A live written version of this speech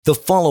The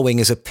following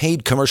is a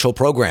paid commercial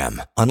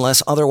program.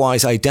 Unless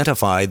otherwise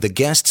identified, the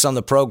guests on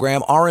the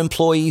program are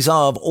employees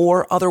of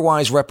or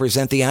otherwise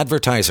represent the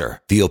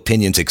advertiser. The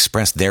opinions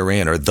expressed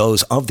therein are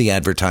those of the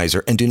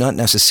advertiser and do not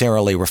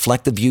necessarily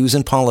reflect the views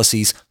and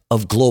policies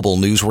of Global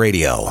News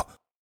Radio.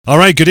 All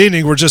right, good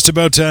evening. We're just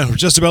about there.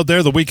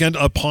 The weekend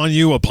upon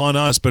you, upon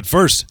us. But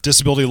first,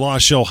 Disability Law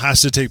Show has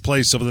to take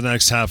place over the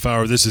next half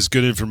hour. This is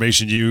good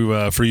information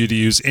for you to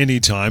use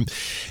anytime,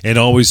 and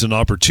always an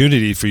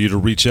opportunity for you to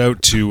reach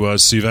out to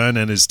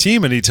Sivan and his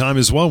team anytime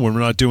as well when we're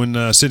not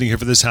doing sitting here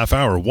for this half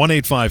hour.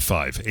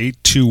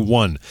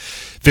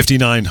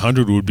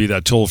 1-855-821-5900 would be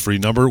that toll-free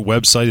number.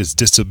 Website is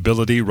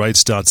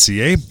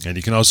disabilityrights.ca, and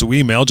you can also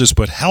email. Just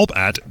put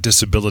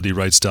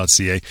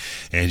help@disabilityrights.ca,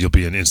 and you'll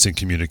be in instant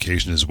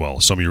communication as well.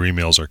 Some of your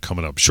emails are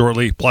coming up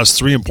shortly. Plus,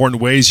 3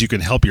 important ways you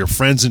can help your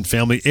friends and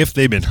family if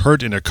they've been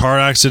hurt in a car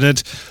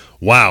accident.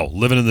 Wow,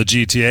 living in the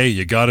GTA,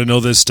 you got to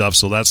know this stuff,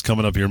 so that's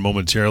coming up here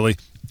momentarily.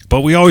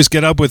 But we always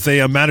get up with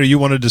a matter you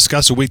want to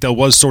discuss, a week that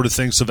was sort of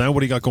thing. Savannah,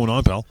 what do you got going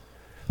on, pal?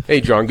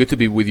 Hey, John, good to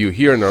be with you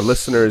here and our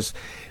listeners.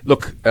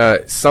 Look,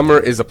 summer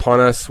is upon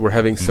us. We're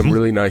having some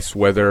really nice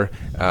weather,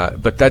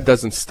 but that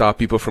doesn't stop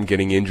people from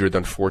getting injured,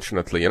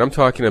 unfortunately. And I'm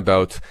talking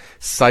about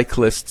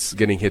cyclists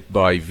getting hit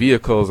by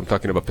vehicles. I'm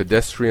talking about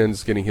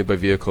pedestrians getting hit by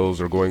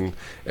vehicles or going,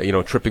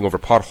 tripping over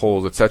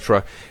potholes,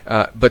 etc.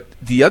 But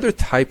the other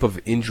type of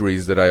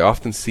injuries that I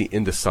often see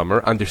in the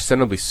summer,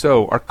 understandably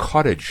so, are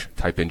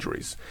cottage-type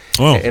injuries.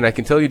 Oh. And I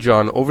can tell you,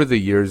 John, over the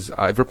years,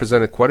 I've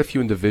represented quite a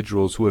few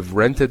individuals who have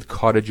rented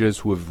cottages,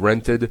 who have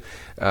rented,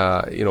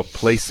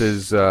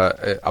 places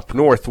up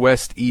north,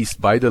 west, east,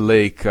 by the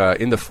lake,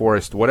 in the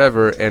forest,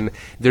 whatever, and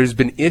there's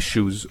been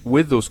issues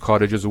with those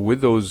cottages or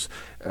with those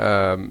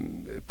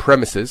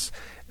premises,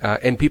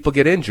 and people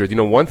get injured.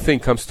 One thing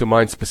comes to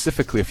mind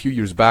specifically a few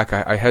years back.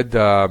 I had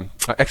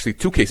actually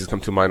 2 cases come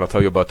to mind. I'll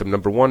tell you about them.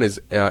 Number one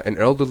is an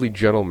elderly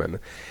gentleman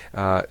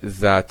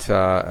that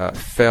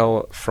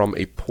fell from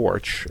a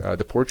porch.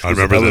 The porch was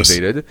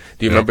elevated. This.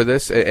 Do you remember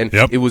this? And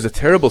It was a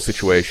terrible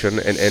situation.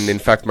 And in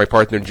fact, my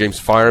partner, James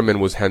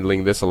Fireman, was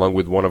handling this along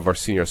with one of our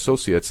senior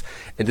associates.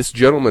 And this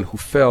gentleman who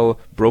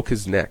fell broke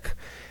his neck.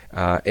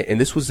 And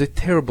this was a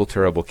terrible,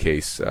 terrible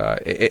case.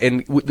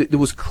 There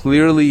was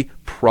clearly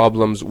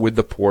problems with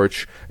the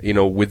porch,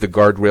 with the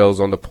guardrails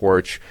on the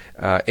porch.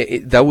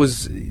 There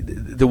was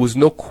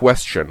no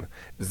question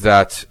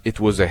that it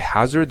was a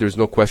hazard. There's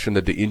no question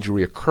that the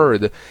injury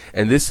occurred.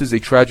 And this is a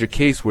tragic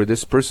case where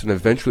this person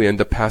eventually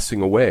ended up passing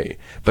away,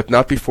 but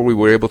not before we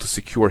were able to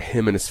secure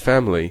him and his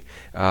family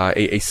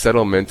a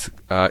settlement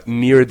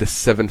near the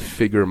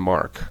 7-figure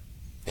mark.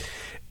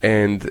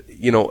 And,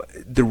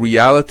 the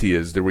reality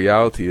is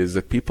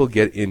that people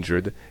get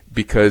injured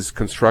because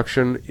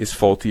construction is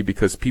faulty,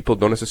 because people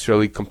don't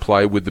necessarily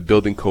comply with the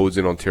building codes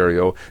in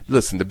Ontario.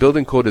 Listen, the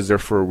building code is there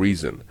for a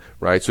reason,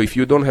 right? So if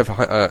you don't have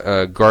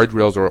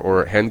guardrails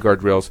or hand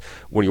guardrails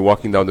when you're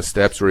walking down the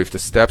steps, or if the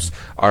steps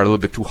are a little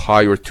bit too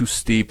high or too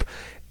steep,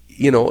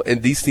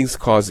 and these things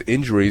cause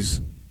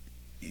injuries,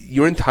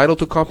 you're entitled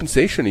to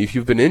compensation if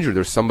you've been injured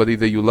or somebody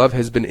that you love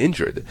has been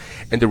injured.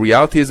 And the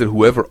reality is that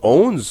whoever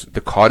owns the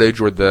cottage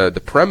or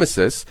the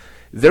premises,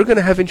 they're going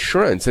to have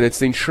insurance, and it's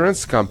the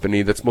insurance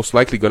company that's most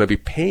likely going to be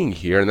paying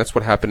here, and that's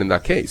what happened in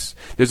that case.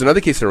 There's another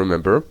case I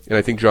remember, and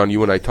I think, John,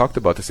 you and I talked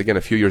about this again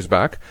a few years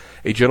back.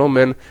 A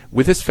gentleman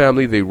with his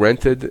family, they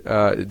rented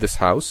this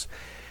house,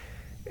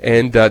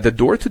 and the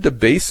door to the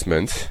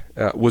basement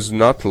was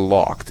not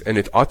locked, and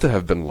it ought to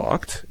have been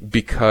locked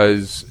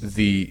because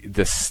the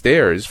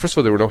stairs, first of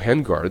all, there were no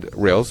handguard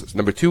rails.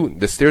 Number 2,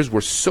 the stairs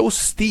were so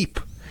steep,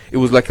 it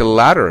was like a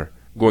ladder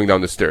going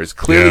down the stairs.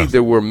 Clearly,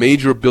 there were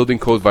major building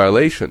code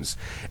violations.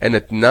 And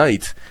at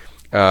night,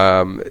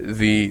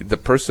 the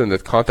person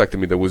that contacted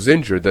me that was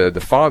injured,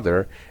 the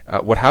father,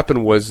 what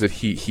happened was that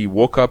he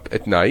woke up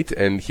at night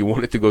and he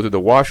wanted to go to the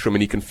washroom,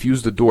 and he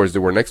confused the doors. They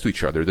were next to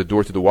each other, the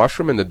door to the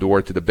washroom and the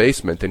door to the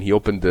basement. And he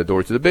opened the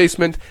door to the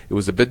basement. It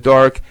was a bit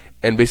dark,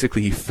 and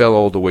basically he fell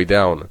all the way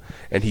down,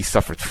 and he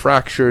suffered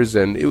fractures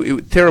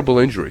and terrible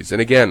injuries.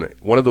 And again,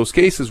 one of those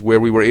cases where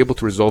we were able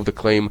to resolve the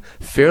claim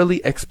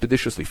fairly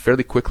expeditiously,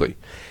 fairly quickly.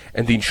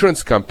 And the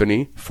insurance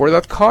company for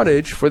that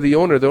cottage, for the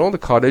owner that owned the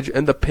cottage,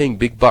 ended up paying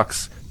big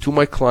bucks to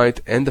my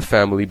client and the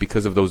family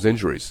because of those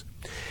injuries.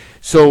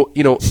 So,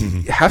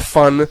 have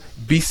fun,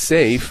 be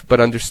safe,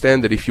 but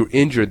understand that if you're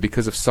injured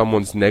because of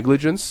someone's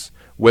negligence,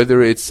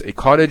 whether it's a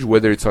cottage,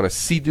 whether it's on a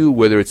sea-doo,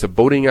 whether it's a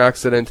boating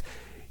accident,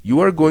 you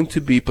are going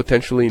to be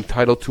potentially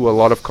entitled to a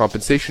lot of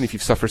compensation if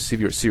you've suffered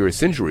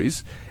serious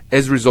injuries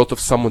as a result of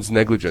someone's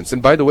negligence.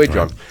 And by the way,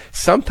 John,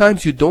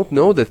 sometimes you don't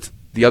know that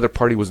the other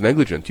party was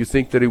negligent. You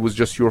think that it was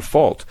just your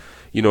fault.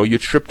 You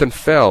tripped and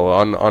fell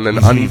on an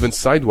uneven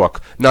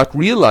sidewalk, not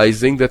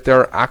realizing that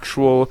there are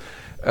actual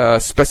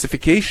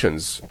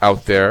specifications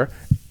out there,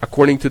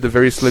 according to the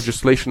various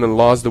legislation and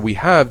laws that we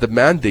have, that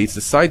mandates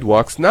the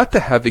sidewalks not to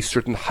have a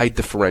certain height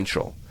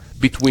differential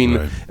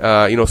between,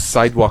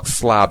 sidewalk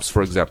slabs,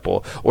 for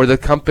example, or the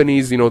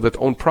companies, that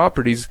own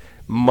properties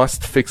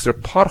must fix their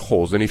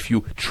potholes. And if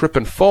you trip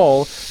and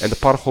fall, and the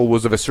pothole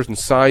was of a certain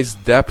size,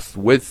 depth,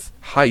 width,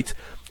 height,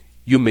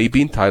 you may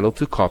be entitled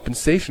to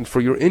compensation for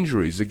your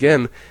injuries.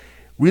 Again,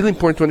 really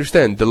important to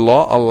understand, the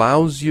law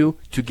allows you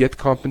to get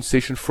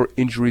compensation for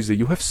injuries that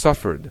you have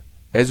suffered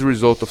as a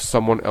result of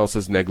someone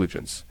else's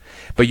negligence.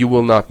 But you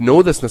will not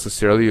know this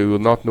necessarily, or you will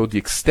not know the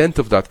extent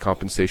of that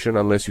compensation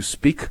unless you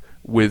speak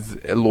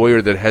with a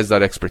lawyer that has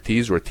that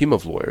expertise, or a team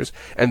of lawyers.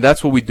 And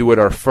that's what we do at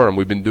our firm.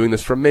 We've been doing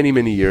this for many,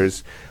 many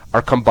years.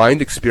 Our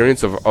combined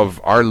experience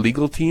of our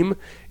legal team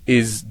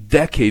is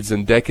decades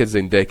and decades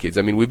and decades.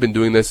 I mean, we've been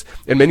doing this,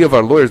 and many of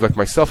our lawyers, like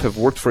myself, have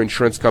worked for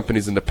insurance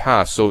companies in the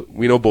past, so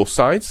we know both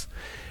sides.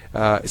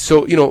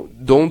 So,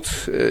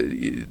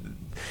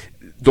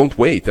 don't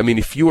wait. I mean,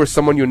 if you or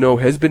someone you know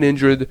has been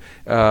injured,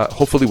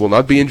 hopefully will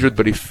not be injured,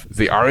 but if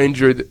they are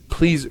injured,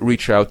 please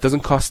reach out. It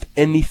doesn't cost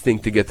anything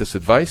to get this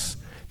advice.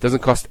 It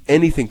doesn't cost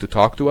anything to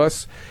talk to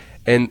us.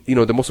 And,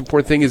 the most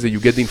important thing is that you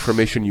get the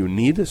information you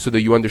need so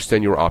that you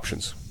understand your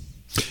options.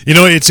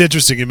 It's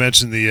interesting. You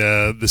mentioned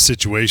the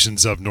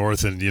situations up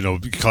north, and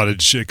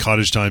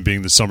cottage time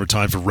being the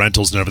summertime for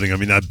rentals and everything. I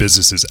mean, that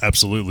business is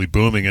absolutely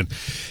booming, and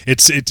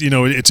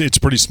it's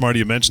pretty smart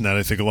you mentioned that.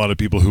 I think a lot of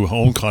people who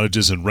own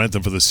cottages and rent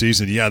them for the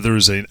season, there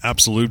is an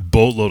absolute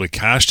boatload of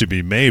cash to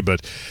be made,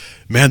 but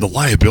man, the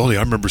liability.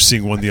 I remember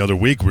seeing one the other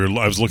week.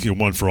 I was looking at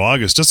one for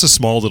August, just a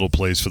small little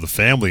place for the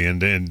family,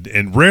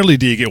 and rarely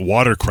do you get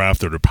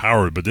watercraft that are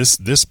powered. But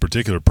this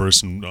particular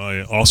person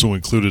also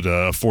included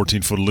a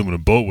 14-foot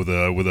aluminum boat with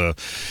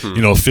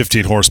a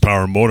 15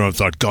 horsepower motor. I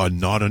thought, God,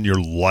 not on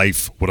your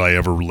life would I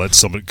ever let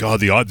somebody.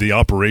 God, the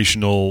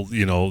operational.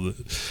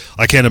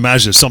 I can't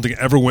imagine if something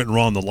ever went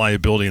wrong. The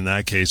liability in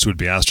that case would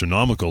be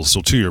astronomical.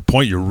 So to your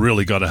point, you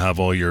really got to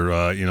have all your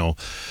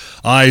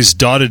I's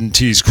dotted and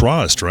T's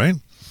crossed, right?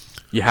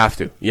 You have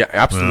to. Yeah,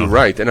 absolutely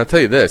right. And I'll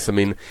tell you this, I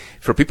mean,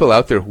 for people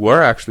out there who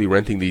are actually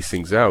renting these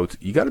things out,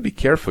 you got to be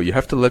careful. You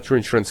have to let your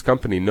insurance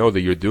company know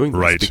that you're doing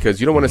this. Right. Because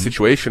you don't want a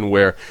situation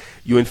where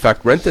you, in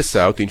fact, rent this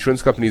out. The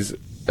insurance company's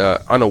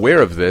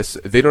unaware of this.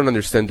 They don't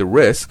understand the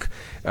risk.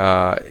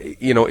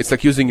 It's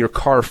like using your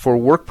car for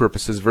work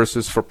purposes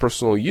versus for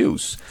personal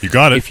use. You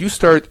got it. If you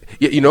start,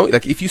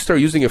 if you start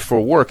using it for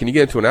work and you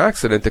get into an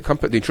accident,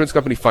 the insurance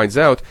company finds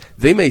out,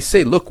 they may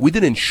say, look, we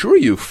didn't insure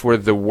you for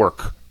the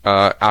work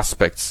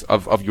aspects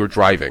of your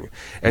driving,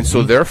 and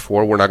so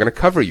therefore we're not going to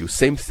cover you.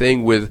 Same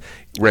thing with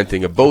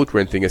renting a boat,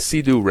 renting a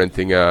Sea-Doo,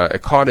 renting a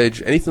cottage,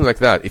 anything like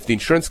that. If the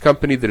insurance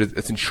company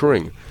that's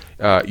insuring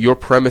your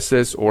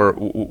premises or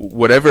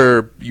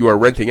whatever you are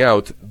renting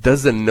out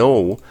doesn't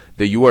know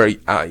that you are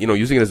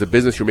using it as a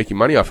business, you're making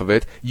money off of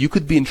it, you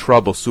could be in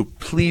trouble. So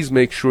please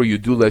make sure you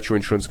do let your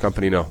insurance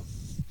company know.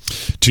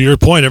 To your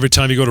point, every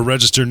time you go to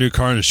register a new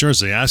car and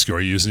insurance, they ask you,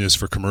 are you using this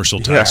for commercial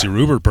taxi or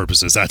Uber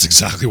purposes? That's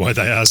exactly why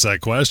they asked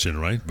that question,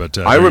 right? But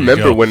I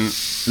remember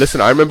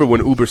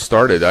when Uber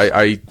started,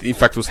 I in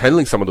fact was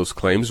handling some of those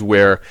claims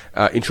where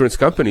insurance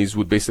companies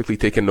would basically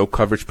take a no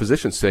coverage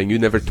position, saying, you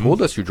never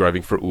told us you're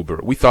driving for Uber.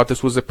 We thought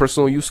this was a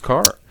personal use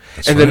car.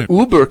 Then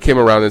Uber came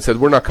around and said,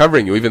 we're not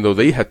covering you, even though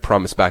they had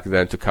promised back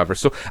then to cover.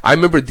 So I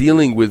remember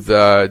dealing with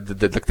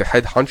the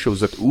head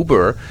honchos at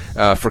Uber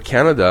for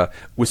Canada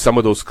with some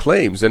of those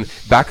claims. And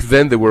back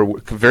then they were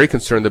very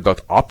concerned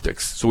about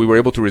optics. So we were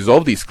able to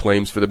resolve these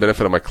claims for the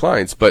benefit of my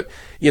clients. But,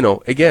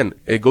 again,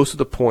 it goes to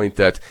the point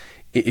that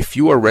if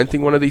you are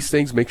renting one of these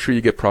things, make sure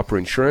you get proper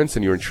insurance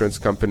and your insurance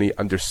company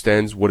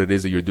understands what it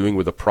is that you're doing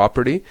with the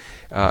property.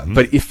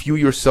 But if you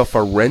yourself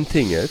are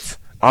renting it,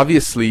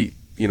 obviously,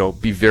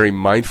 be very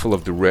mindful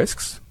of the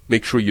risks.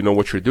 Make sure you know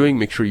what you're doing.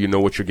 Make sure you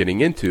know what you're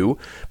getting into.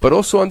 But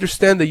also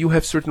understand that you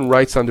have certain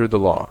rights under the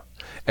law.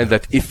 And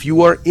that if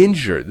you are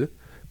injured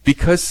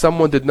because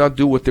someone did not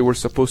do what they were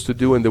supposed to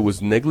do and there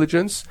was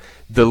negligence,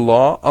 the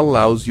law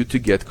allows you to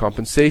get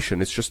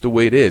compensation. It's just the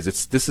way it is.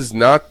 This is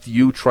not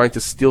you trying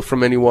to steal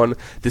from anyone.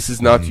 This is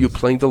not you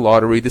playing the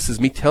lottery. This is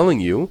me telling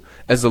you,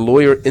 as a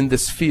lawyer in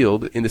this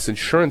field, in this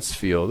insurance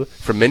field,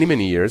 for many,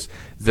 many years,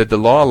 that the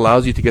law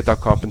allows you to get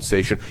that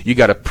compensation. You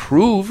got to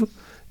prove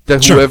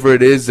that whoever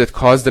it is that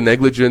caused the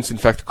negligence, in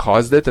fact,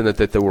 caused it and that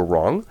they were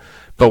wrong.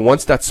 But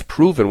once that's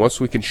proven, once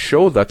we can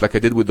show that, like I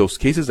did with those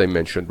cases I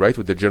mentioned, right,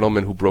 with the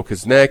gentleman who broke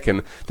his neck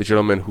and the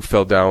gentleman who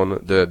fell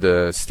down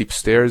the steep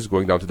stairs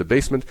going down to the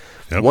basement,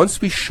 once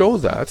we show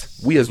that,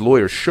 we as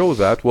lawyers show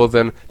that, well,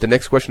 then the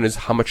next question is,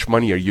 how much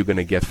money are you going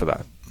to get for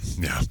that?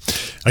 Yeah.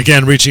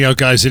 Again, reaching out,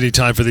 guys,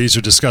 anytime for these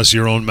or discuss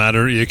your own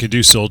matter, you can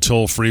do so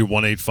toll free,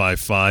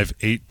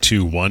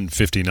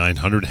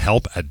 1-855-821-5900,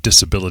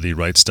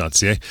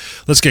 help@disabilityrights.ca.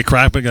 Let's get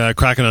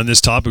cracking on this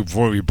topic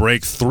before we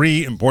break.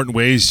 3 important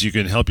ways you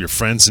can help your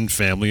friends and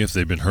family if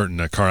they've been hurt in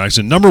a car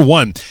accident. Number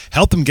 1,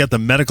 help them get the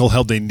medical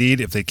help they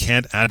need if they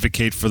can't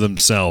advocate for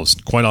themselves.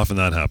 Quite often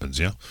that happens,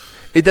 yeah?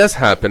 It does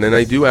happen, and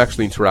I do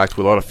actually interact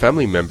with a lot of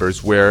family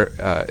members where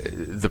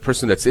the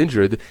person that's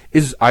injured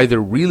is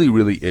either really,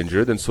 really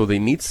injured, and so they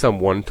need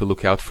someone to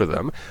look out for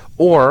them,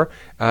 or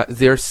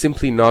they're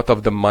simply not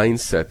of the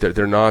mindset.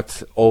 They're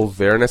not all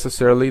there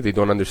necessarily. They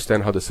don't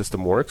understand how the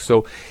system works.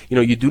 So,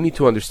 you do need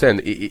to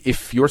understand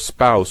if your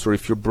spouse or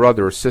if your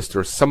brother or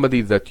sister or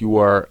somebody that you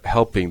are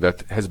helping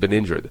that has been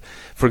injured,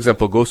 for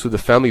example, goes to the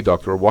family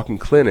doctor or walk-in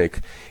clinic,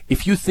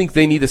 if you think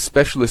they need a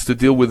specialist to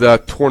deal with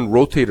that torn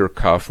rotator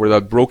cuff or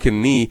that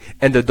broken knee,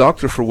 and the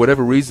doctor for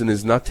whatever reason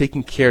is not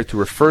taking care to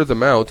refer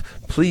them out,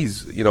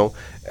 please,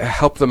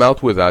 help them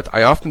out with that.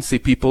 I often see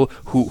people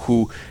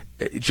who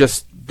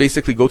just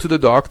basically go to the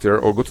doctor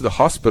or go to the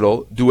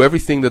hospital, do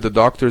everything that the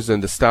doctors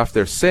and the staff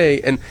there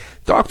say, and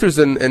doctors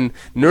and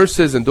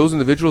nurses and those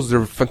individuals,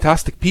 they're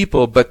fantastic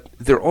people, but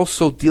they're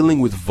also dealing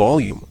with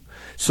volume.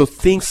 So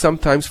things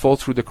sometimes fall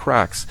through the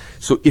cracks.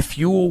 So if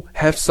you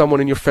have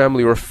someone in your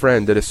family or a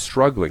friend that is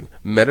struggling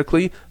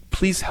medically,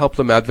 please help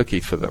them,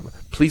 advocate for them.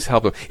 Please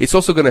help them. It's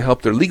also going to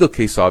help their legal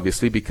case,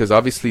 obviously, because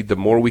obviously the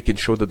more we can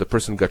show that the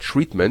person got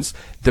treatments,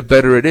 the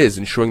better it is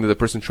in showing that the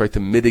person tried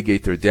to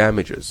mitigate their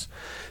damages.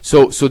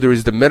 So there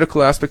is the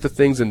medical aspect of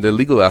things and the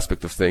legal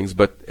aspect of things.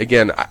 But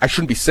again, I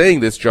shouldn't be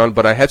saying this, John,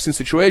 but I have seen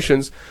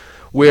situations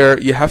where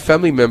you have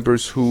family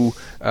members who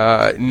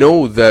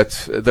know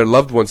that their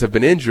loved ones have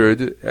been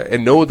injured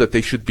and know that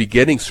they should be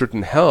getting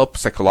certain help,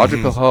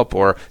 psychological help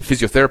or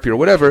physiotherapy or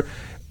whatever,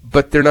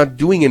 but they're not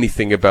doing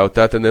anything about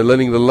that, and they're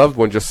letting the loved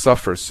one just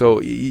suffer.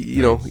 So,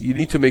 you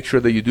need to make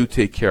sure that you do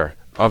take care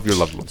of your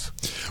loved ones.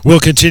 We'll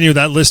continue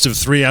that list of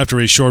 3 after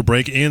a short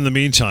break. In the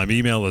meantime,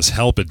 email us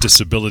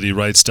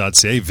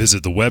help@disabilityrights.ca.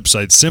 Visit the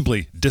website,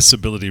 simply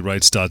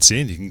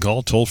disabilityrights.ca, and you can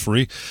call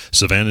toll-free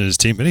Savannah and his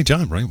team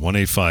anytime, right?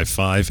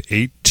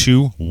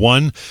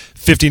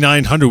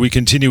 1-855-821-5900. We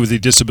continue with the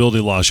Disability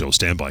Law Show.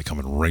 Stand by,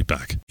 coming right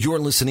back. You're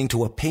listening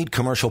to a paid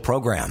commercial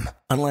program.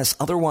 Unless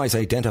otherwise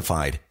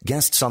identified,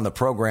 guests on the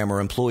program are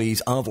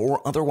employees of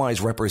or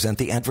otherwise represent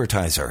the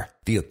advertiser.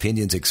 The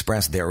opinions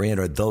expressed therein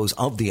are those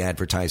of the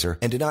advertiser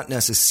and do not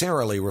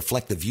necessarily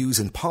reflect the views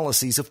and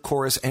policies of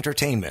Chorus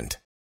Entertainment.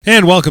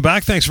 And welcome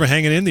back. Thanks for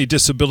hanging in. The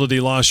Disability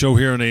Law Show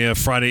here on a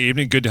Friday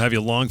evening. Good to have you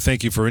along.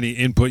 Thank you for any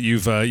input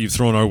you've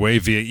thrown our way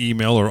via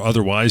email or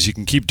otherwise. You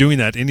can keep doing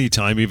that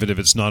anytime, even if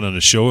it's not on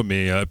a show. It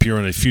may appear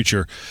on a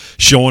future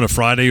show on a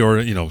Friday,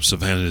 or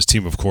Savannah and his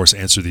team, of course,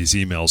 answer these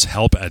emails.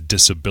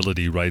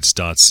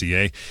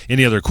 help@disabilityrights.ca.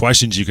 Any other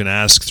questions you can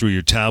ask through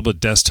your tablet,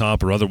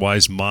 desktop, or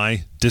otherwise,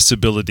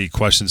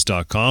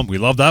 disabilityquestions.com. We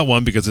love that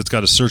one because it's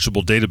got a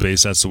searchable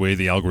database. That's the way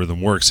the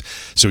algorithm works.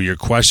 So your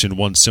question,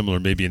 one similar,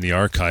 maybe in the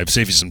archive,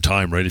 save you some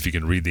time, right, if you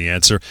can read the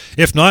answer.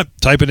 If not,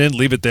 type it in,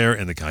 leave it there,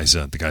 and the guys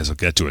will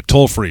get to it.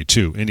 Toll free,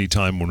 too,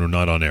 anytime when we're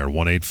not on air.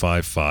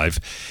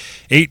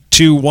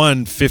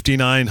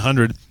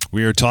 1-855-821-5900.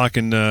 We are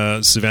talking,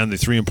 Savannah, the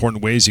 3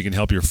 important ways you can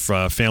help your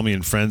family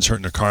and friends hurt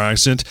in a car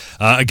accident.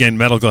 Again,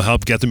 medical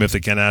help, get them if they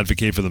can't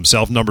advocate for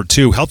themselves. Number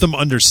 2, help them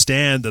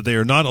understand that they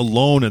are not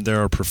alone and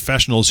there are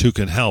professionals who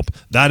can help.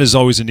 That is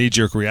always a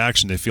knee-jerk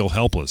reaction. They feel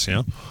helpless,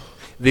 yeah?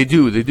 They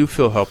do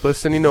feel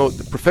helpless. And,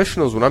 the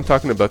professionals, when I'm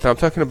talking about that, I'm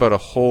talking about a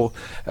whole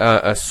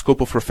a scope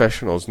of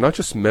professionals, not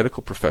just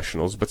medical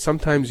professionals, but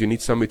sometimes you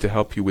need somebody to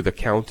help you with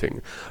accounting.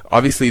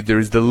 Obviously, there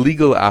is the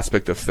legal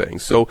aspect of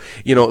things. So,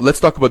 let's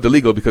talk about the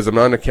legal, because I'm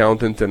not an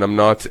accountant and I'm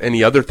not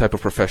any other type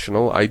of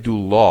professional. I do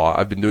law.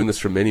 I've been doing this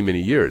for many,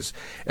 many years.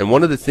 And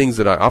one of the things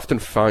that I often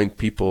find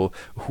people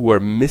who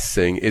are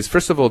missing is,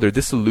 first of all, they're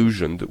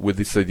disillusioned with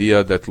this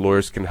idea that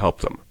lawyers can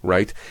help them,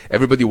 right?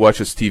 Everybody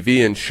watches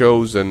TV and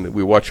shows, and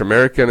we watch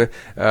American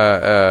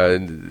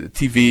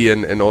TV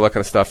and all that kind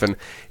of stuff, and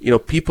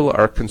people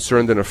are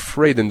concerned and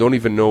afraid and don't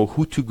even know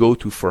who to go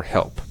to for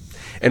help.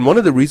 And one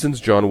of the reasons,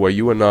 John, why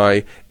you and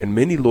I and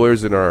many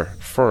lawyers in our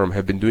firm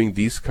have been doing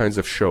these kinds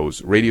of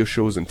shows, radio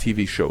shows and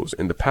TV shows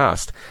in the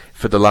past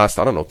for the last,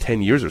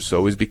 10 years or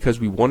so, is because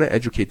we want to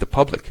educate the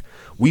public.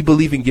 We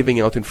believe in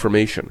giving out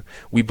information.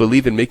 We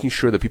believe in making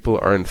sure that people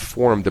are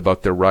informed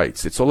about their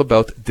rights. It's all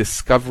about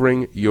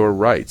discovering your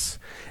rights.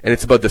 And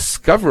it's about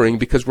discovering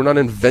because we're not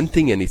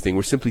inventing anything.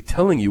 We're simply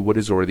telling you what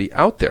is already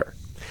out there.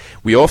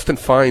 We often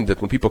find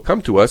that when people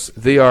come to us,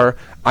 they are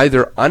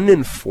either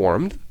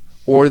uninformed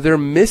or they're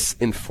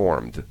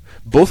misinformed.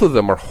 Both of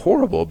them are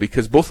horrible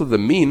because both of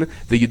them mean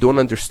that you don't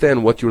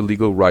understand what your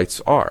legal rights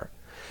are.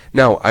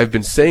 Now, I've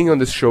been saying on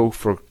this show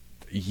for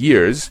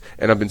years,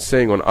 and I've been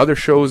saying on other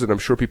shows, and I'm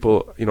sure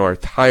people, are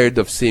tired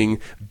of seeing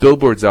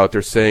billboards out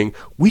there saying,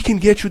 we can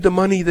get you the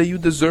money that you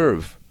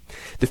deserve.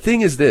 The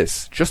thing is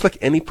this, just like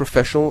any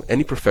professional,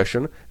 any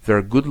profession, there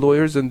are good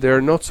lawyers and there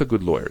are not so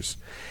good lawyers.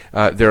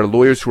 There are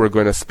lawyers who are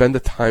going to spend the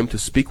time to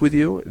speak with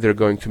you. They're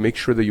going to make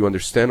sure that you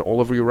understand all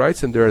of your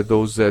rights, and there are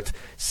those that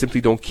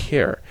simply don't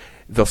care.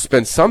 They'll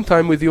spend some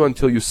time with you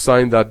until you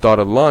sign that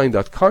dotted line,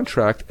 that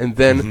contract, and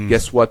then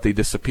guess what? They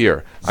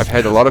disappear. I've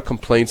had a lot of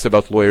complaints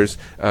about lawyers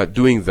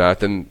doing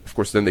that, and of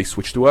course then they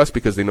switch to us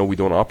because they know we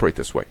don't operate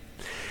this way.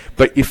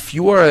 But if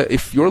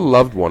your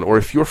loved one or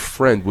if your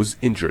friend was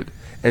injured,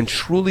 and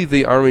truly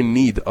they are in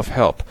need of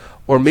help,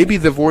 or maybe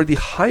they've already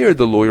hired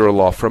a lawyer or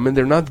law firm and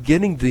they're not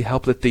getting the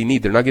help that they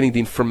need, they're not getting the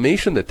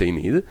information that they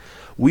need,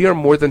 we are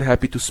more than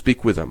happy to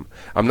speak with them.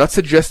 I'm not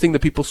suggesting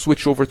that people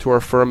switch over to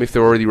our firm if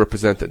they're already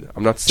represented.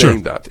 I'm not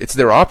saying that. It's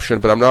their option,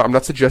 but I'm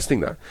not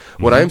suggesting that.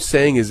 What I'm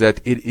saying is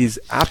that it is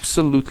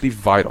absolutely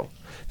vital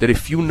that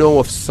if you know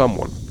of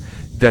someone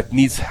that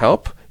needs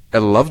help, a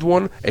loved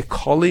one, a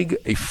colleague,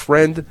 a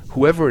friend,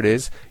 whoever it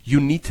is,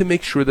 you need to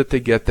make sure that they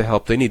get the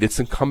help they need. It's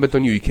incumbent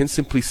on you. You can't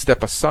simply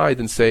step aside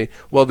and say,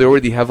 well, they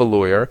already have a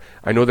lawyer.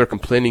 I know they're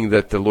complaining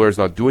that the lawyer's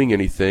not doing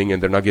anything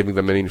and they're not giving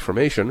them any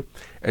information,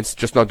 and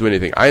just not do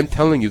anything. I am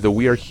telling you that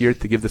we are here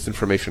to give this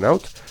information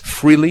out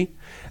freely,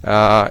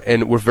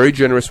 and we're very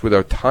generous with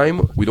our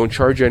time. We don't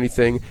charge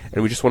anything,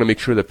 and we just want to make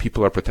sure that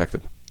people are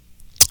protected.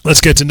 Let's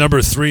get to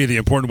number 3, the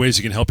important ways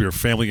you can help your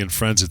family and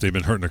friends if they've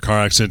been hurt in a car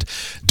accident.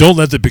 Don't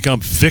let them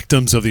become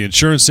victims of the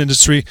insurance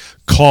industry.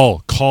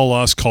 Call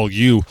us, call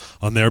you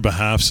on their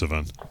behalf,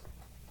 Sivan.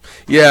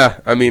 Yeah,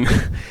 I mean,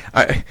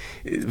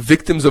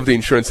 victims of the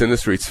insurance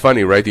industry, it's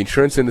funny, right? The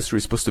insurance industry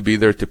is supposed to be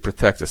there to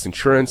protect us.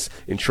 Insurance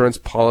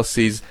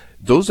policies,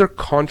 those are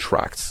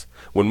contracts.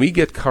 When we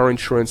get car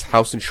insurance,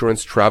 house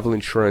insurance, travel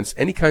insurance,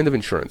 any kind of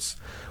insurance,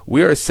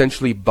 we are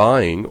essentially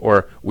buying,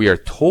 or we are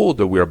told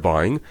that we are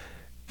buying,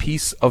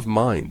 peace of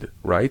mind,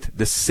 right?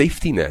 The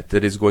safety net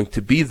that is going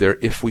to be there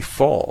if we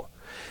fall.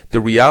 The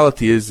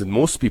reality is that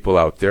most people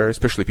out there,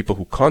 especially people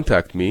who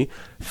contact me,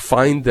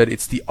 find that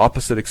it's the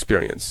opposite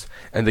experience.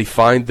 And they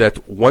find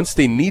that once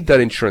they need that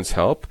insurance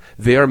help,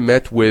 they are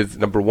met with,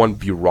 number 1,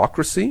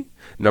 bureaucracy,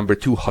 number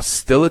 2,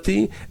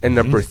 hostility, and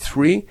number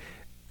 3,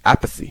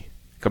 apathy.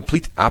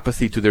 Complete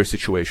apathy to their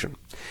situation.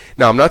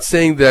 Now, I'm not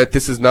saying that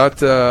this is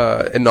not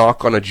a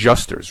knock on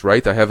adjusters,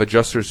 right? I have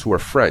adjusters who are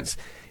friends.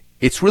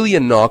 It's really a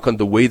knock on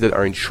the way that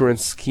our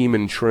insurance scheme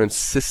and insurance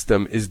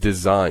system is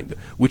designed,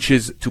 which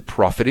is to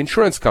profit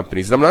insurance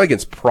companies. And I'm not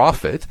against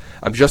profit.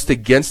 I'm just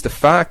against the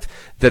fact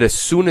that as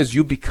soon as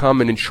you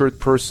become an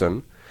insured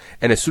person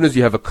and as soon as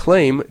you have a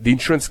claim, the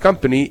insurance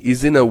company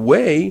is in a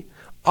way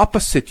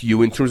opposite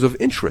you in terms of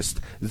interest.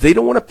 They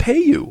don't want to pay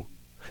you.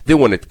 They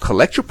want to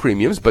collect your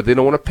premiums, but they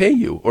don't want to pay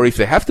you. Or if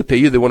they have to pay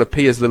you, they want to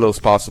pay as little as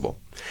possible.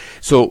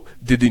 So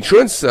the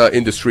insurance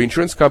industry,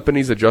 insurance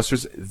companies,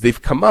 adjusters,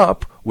 they've come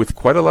up with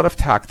quite a lot of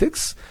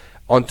tactics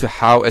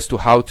as to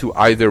how to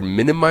either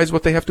minimize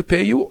what they have to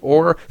pay you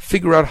or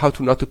figure out how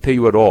to not to pay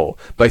you at all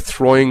by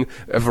throwing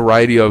a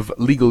variety of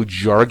legal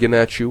jargon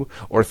at you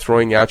or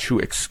throwing at you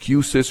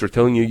excuses or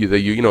telling you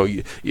that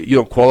you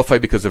don't qualify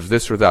because of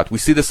this or that. We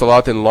see this a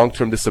lot in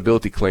long-term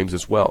disability claims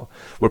as well,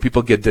 where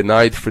people get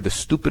denied for the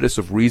stupidest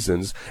of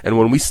reasons, and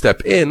when we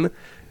step in,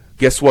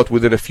 guess what?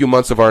 Within a few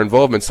months of our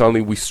involvement, suddenly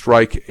we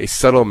strike a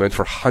settlement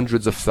for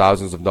hundreds of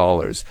thousands of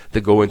dollars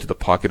that go into the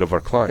pocket of our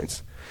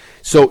clients.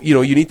 So,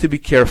 you need to be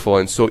careful.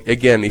 And so,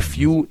 again, if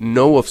you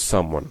know of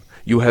someone,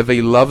 you have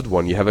a loved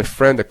one, you have a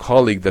friend, a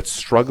colleague that's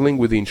struggling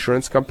with the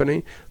insurance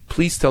company,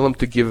 please tell them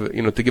to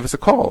give us a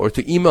call or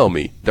to email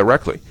me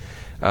directly.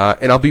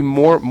 And I'll be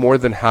more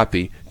than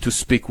happy to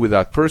speak with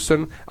that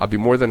person. I'll be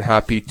more than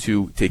happy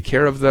to take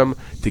care of them,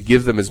 to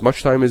give them as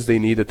much time as they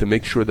need, and to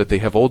make sure that they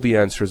have all the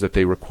answers that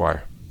they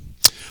require.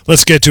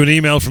 Let's get to an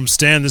email from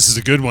Stan. This is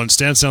a good one.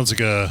 Stan sounds like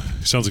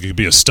he could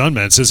be a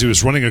stuntman. Says he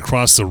was running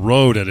across the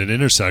road at an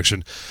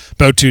intersection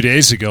about 2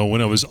 days ago. When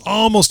I was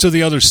almost to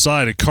the other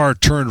side, a car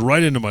turned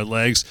right into my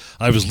legs.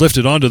 I was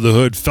lifted onto the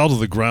hood, fell to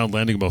the ground,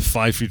 landing about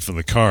 5 feet from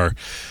the car.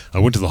 I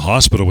went to the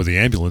hospital with the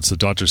ambulance. The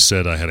doctor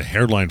said I had a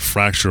hairline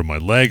fracture of my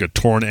leg, a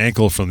torn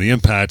ankle from the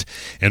impact,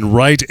 and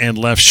right and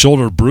left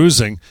shoulder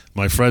bruising.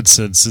 My friend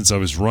said since I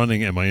was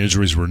running and my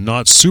injuries were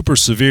not super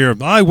severe,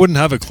 I wouldn't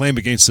have a claim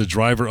against the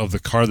driver of the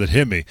car that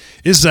hit me.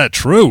 Is that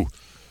true?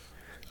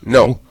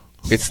 No,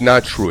 it's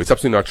not true. It's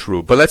absolutely not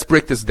true. But let's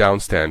break this down,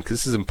 Stan, because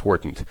this is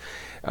important.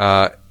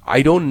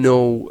 I don't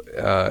know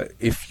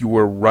if you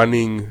were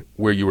running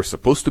where you were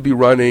supposed to be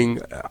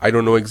running. I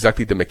don't know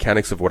exactly the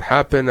mechanics of what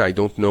happened. I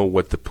don't know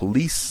what if the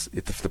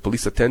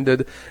police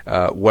attended,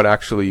 what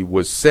actually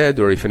was said,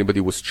 or if anybody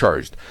was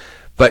charged.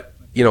 But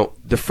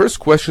the first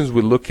questions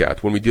we look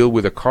at when we deal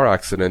with a car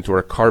accident or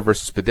a car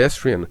versus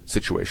pedestrian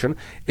situation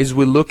is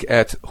we look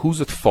at who's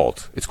at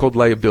fault. It's called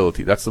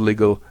liability. That's the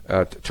legal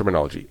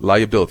terminology.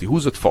 Liability.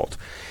 Who's at fault?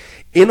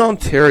 In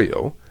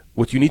Ontario,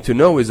 what you need to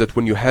know is that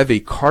when you have a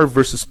car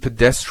versus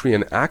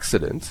pedestrian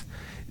accident,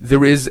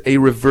 there is a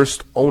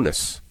reversed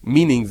onus,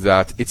 meaning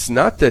that it's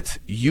not that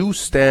you,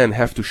 Stan,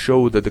 have to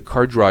show that the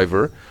car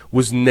driver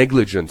was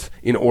negligent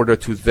in order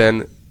to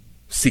then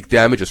seek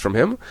damages from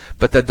him,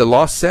 but that the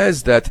law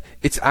says that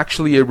it's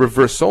actually a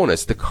reverse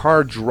onus. The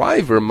car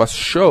driver must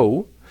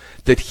show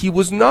that he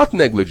was not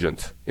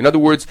negligent. In other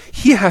words,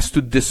 he has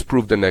to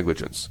disprove the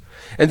negligence.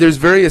 And there's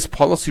various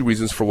policy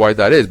reasons for why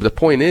that is. But the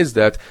point is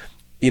that,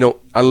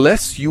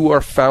 unless you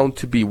are found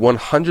to be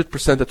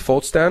 100% at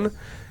fault, Stan,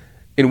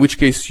 in which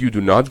case you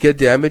do not get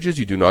damages,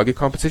 you do not get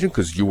compensation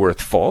because you were at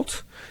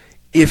fault.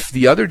 If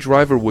the other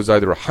driver was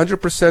either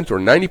 100% or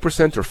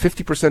 90% or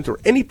 50% or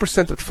any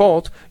percent at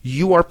fault,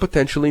 you are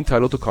potentially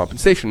entitled to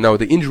compensation. Now,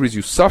 the injuries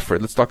you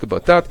suffered, let's talk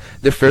about that,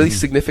 they're fairly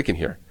significant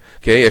here.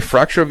 Okay, a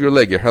fracture of your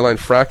leg, a hairline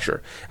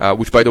fracture,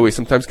 which, by the way,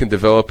 sometimes can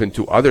develop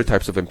into other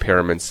types of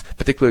impairments,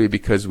 particularly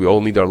because we all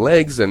need our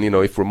legs, and,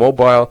 if we're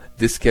mobile,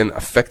 this can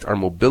affect our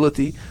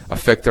mobility,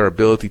 affect our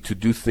ability to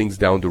do things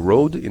down the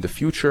road in the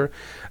future.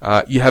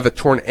 You have a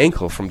torn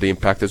ankle from the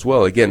impact as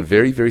well. Again,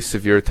 very, very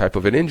severe type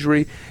of an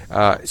injury.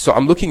 So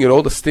I'm looking at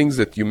all the things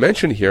that you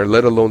mentioned here,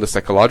 let alone the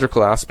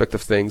psychological aspect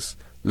of things,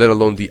 let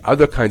alone the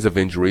other kinds of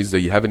injuries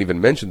that you haven't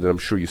even mentioned that I'm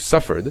sure you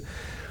suffered.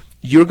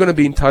 You're going to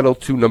be entitled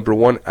to, number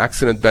one,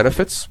 accident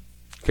benefits.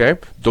 Okay?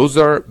 Those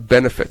are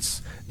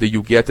benefits that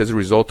you get as a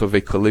result of a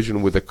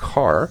collision with a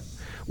car,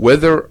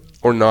 whether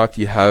or not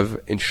you have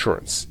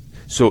insurance.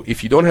 So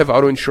if you don't have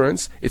auto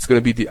insurance, it's going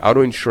to be the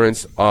auto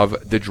insurance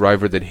of the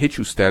driver that hit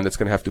you, Stan, that's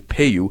going to have to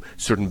pay you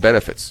certain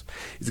benefits.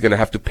 It's going to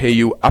have to pay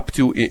you up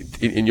to,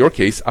 in your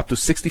case, up to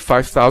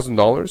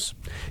 $65,000.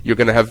 You're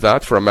going to have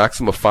that for a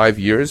maximum of 5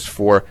 years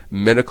for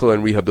medical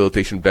and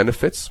rehabilitation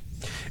benefits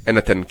and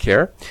attendant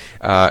care.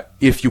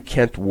 If you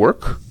can't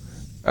work,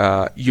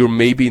 you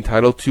may be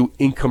entitled to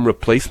income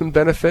replacement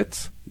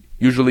benefits.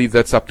 Usually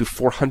that's up to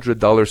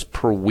 $400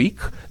 per week.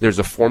 There's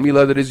a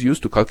formula that is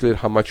used to calculate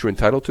how much you're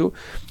entitled to,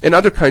 and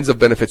other kinds of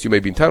benefits you may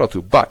be entitled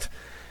to. But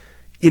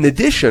in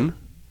addition,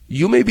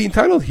 you may be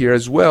entitled here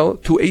as well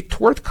to a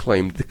tort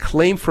claim, the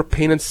claim for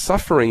pain and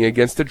suffering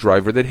against the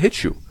driver that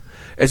hit you,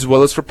 as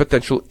well as for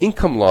potential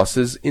income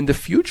losses in the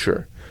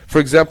future. For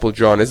example,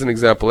 John, as an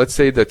example, let's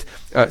say that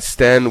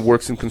Stan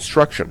works in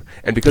construction,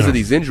 and because of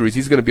these injuries,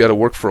 he's going to be out of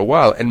work for a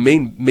while and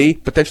may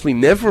potentially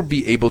never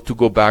be able to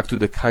go back to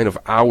the kind of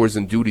hours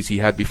and duties he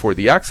had before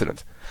the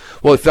accident.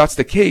 Well, if that's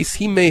the case,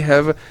 he may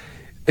have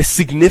a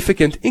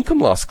significant income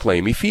loss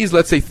claim. If he's,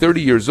 let's say,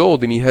 30 years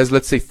old and he has,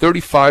 let's say,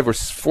 35 or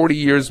 40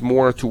 years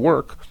more to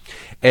work,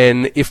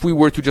 and if we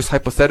were to just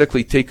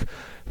hypothetically take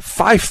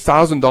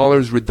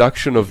 $5,000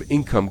 reduction of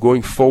income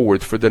going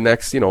forward for the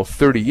next,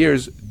 30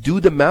 years, do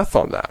the math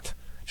on that.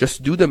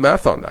 Just do the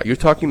math on that. You're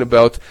talking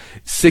about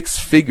 6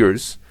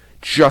 figures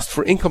just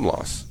for income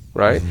loss,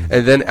 right? Mm-hmm.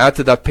 And then add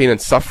to that pain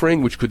and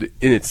suffering, which could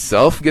in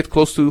itself get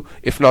close to,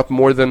 if not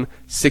more than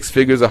 6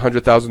 figures,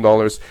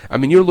 $100,000. I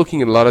mean, you're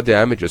looking at a lot of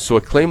damages. So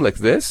a claim like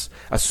this,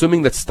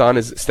 assuming that Stan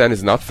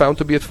is not found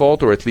to be at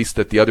fault, or at least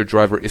that the other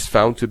driver is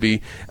found to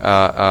be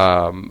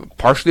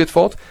partially at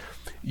fault,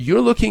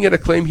 you're looking at a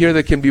claim here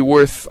that can be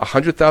worth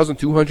 $100,000,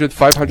 $200,000,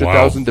 $500,000,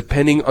 wow,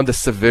 depending on the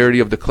severity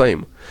of the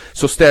claim.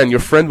 So, Stan, your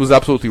friend was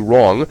absolutely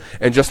wrong.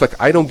 And just like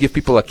I don't give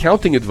people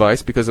accounting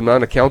advice because I'm not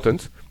an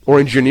accountant, or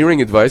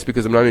engineering advice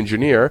because I'm not an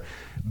engineer,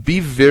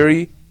 be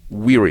very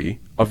weary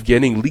of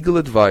getting legal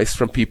advice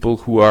from people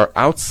who are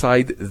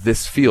outside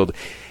this field.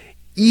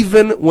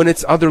 Even when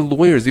it's other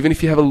lawyers, even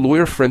if you have a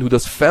lawyer friend who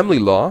does family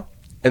law,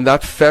 and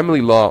that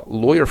family law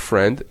lawyer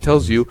friend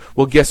tells you,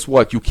 well, guess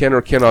what? You can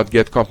or cannot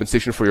get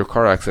compensation for your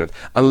car accident.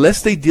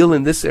 Unless they deal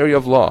in this area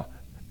of law,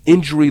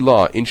 injury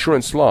law,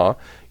 insurance law,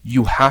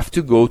 you have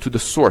to go to the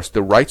source,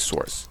 the right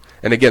source.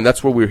 And again,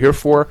 that's what we're here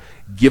for.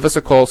 Give us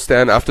a call,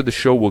 Stan. After the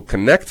show, we'll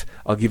connect.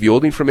 I'll give you all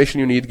the information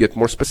you need, get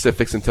more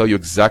specifics, and tell you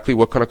exactly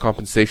what kind of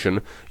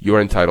compensation you're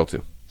entitled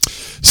to.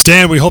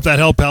 Stan, we hope that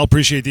helped, pal.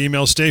 Appreciate the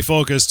email. Stay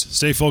focused.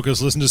 Stay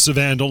focused. Listen to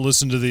Sivan. Don't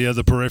listen to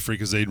the periphery,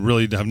 because they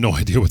really have no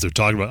idea what they're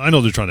talking about. I know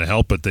they're trying to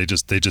help, but they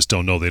just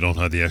don't know. They don't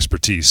have the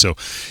expertise. So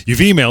you've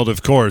emailed,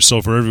 of course. So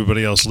for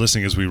everybody else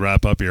listening, as we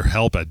wrap up here,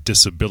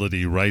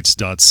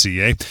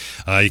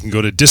 help@disabilityrights.ca. You can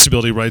go to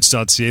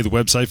disabilityrights.ca, the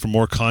website, for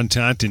more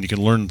content, and you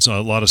can learn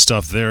a lot of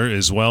stuff there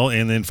as well.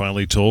 And then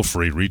finally, toll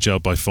free. Reach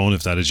out by phone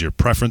if that is your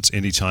preference.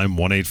 Anytime,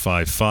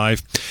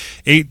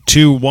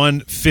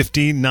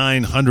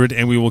 1-855-821-5900,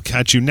 and we will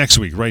catch you next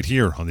week right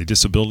here on the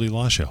Disability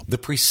Law Show. The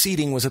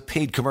preceding was a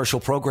paid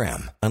commercial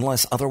program.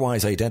 Unless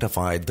otherwise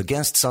identified, the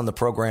guests on the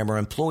program are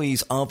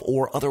employees of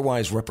or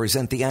otherwise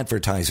represent the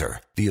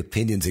advertiser. The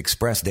opinions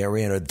expressed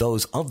therein are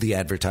those of the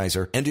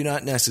advertiser and do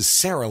not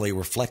necessarily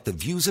reflect the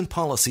views and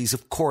policies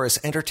of Chorus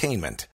Entertainment.